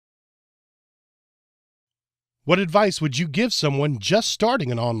What advice would you give someone just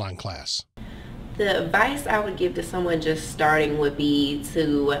starting an online class? The advice I would give to someone just starting would be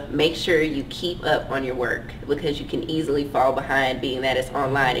to make sure you keep up on your work, because you can easily fall behind being that it's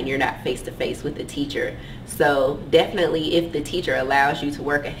online and you're not face to face with the teacher. So definitely, if the teacher allows you to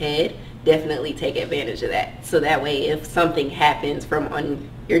work ahead, definitely take advantage of that. So that way, if something happens from on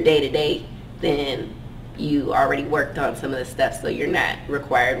your day-to-day, then you already worked on some of the stuff, so you're not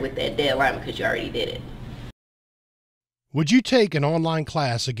required with that deadline because you already did it. Would you take an online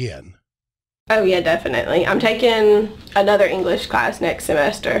class again? Oh yeah, definitely. I'm taking another English class next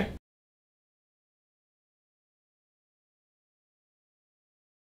semester.